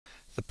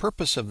The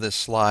purpose of this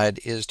slide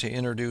is to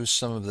introduce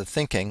some of the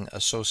thinking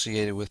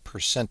associated with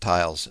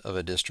percentiles of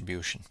a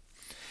distribution.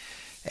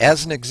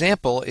 As an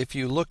example, if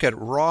you look at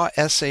raw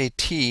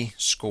SAT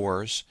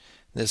scores,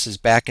 this is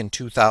back in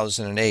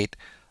 2008,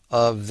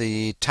 of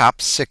the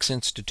top 6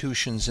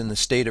 institutions in the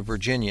state of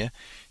Virginia,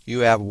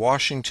 you have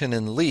Washington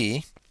and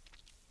Lee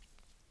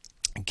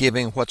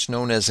giving what's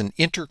known as an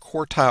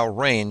interquartile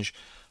range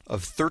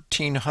of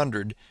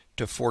 1300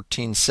 to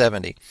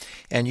 1470.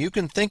 And you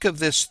can think of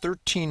this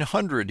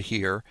 1300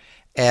 here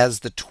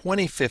as the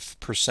 25th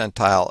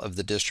percentile of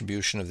the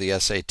distribution of the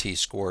SAT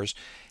scores,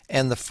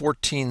 and the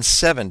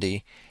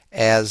 1470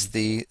 as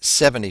the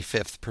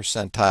 75th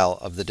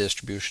percentile of the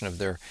distribution of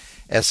their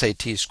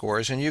SAT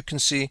scores. And you can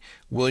see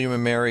William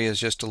and Mary is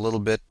just a little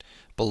bit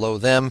below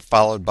them,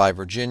 followed by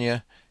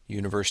Virginia,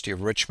 University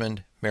of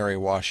Richmond, Mary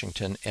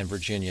Washington, and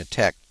Virginia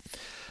Tech.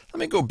 Let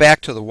me go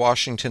back to the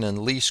Washington and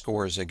Lee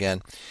scores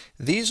again.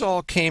 These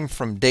all came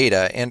from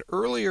data, and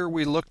earlier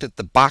we looked at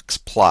the box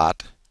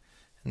plot,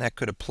 and that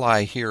could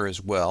apply here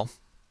as well.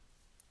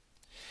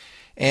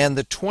 And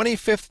the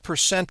 25th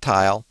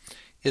percentile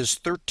is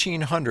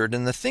 1300,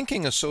 and the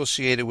thinking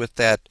associated with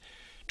that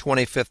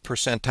 25th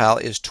percentile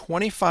is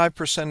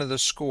 25% of the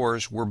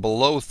scores were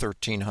below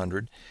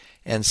 1300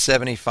 and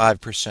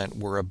 75%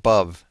 were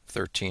above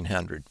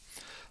 1300.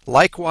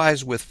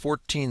 Likewise with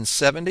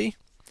 1470,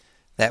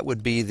 that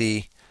would be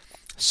the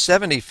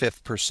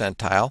 75th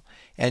percentile,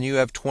 and you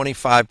have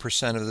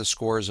 25% of the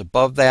scores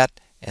above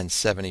that and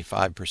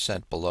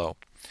 75% below.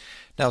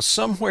 Now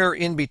somewhere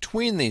in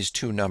between these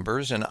two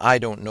numbers, and I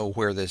don't know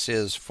where this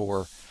is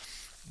for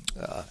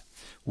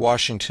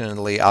Washington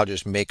and Lee, I'll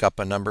just make up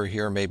a number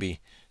here, maybe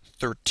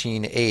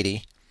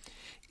 1380,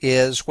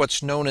 is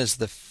what's known as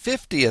the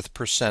 50th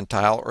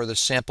percentile, or the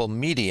sample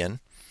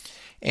median,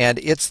 and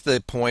it's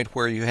the point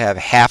where you have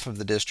half of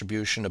the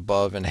distribution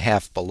above and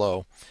half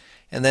below.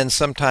 And then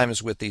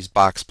sometimes with these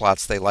box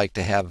plots they like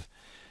to have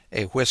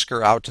a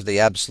whisker out to the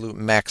absolute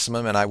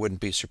maximum, and I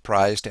wouldn't be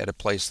surprised at a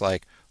place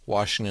like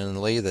Washington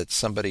and Lee that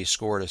somebody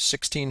scored a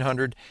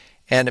 1600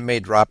 and it may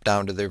drop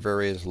down to their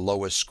very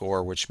lowest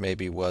score, which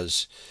maybe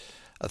was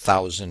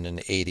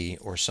 1080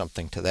 or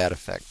something to that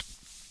effect.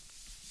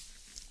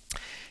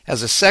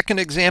 As a second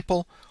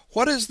example,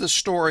 what is the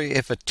story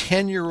if a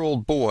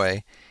 10-year-old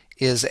boy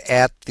is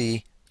at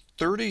the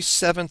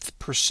 37th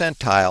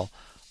percentile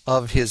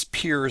of his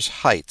peers'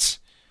 heights?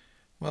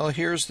 Well,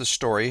 here's the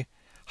story.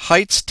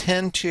 Heights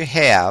tend to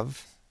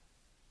have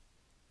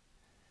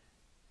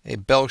a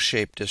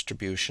bell-shaped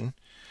distribution.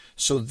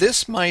 So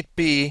this might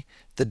be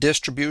the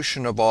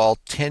distribution of all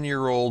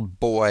 10-year-old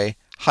boy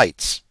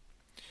heights.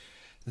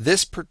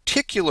 This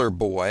particular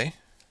boy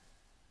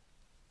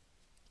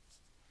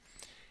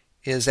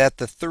is at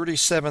the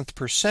 37th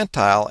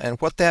percentile, and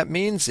what that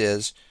means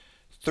is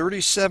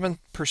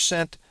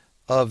 37%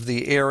 of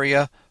the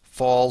area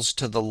falls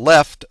to the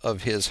left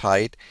of his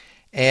height,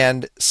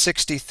 and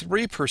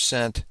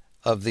 63%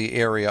 of the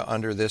area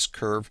under this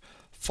curve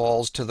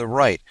falls to the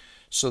right.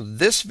 So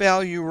this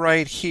value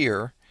right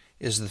here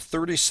is the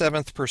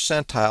 37th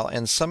percentile,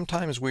 and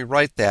sometimes we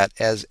write that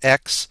as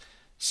x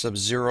sub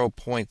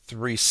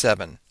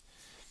 0.37.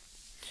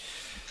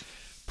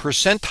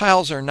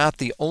 Percentiles are not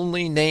the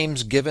only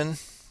names given.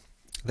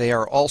 They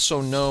are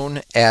also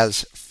known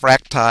as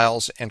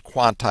fractiles and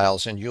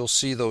quantiles, and you'll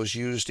see those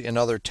used in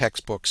other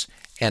textbooks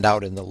and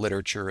out in the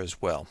literature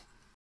as well.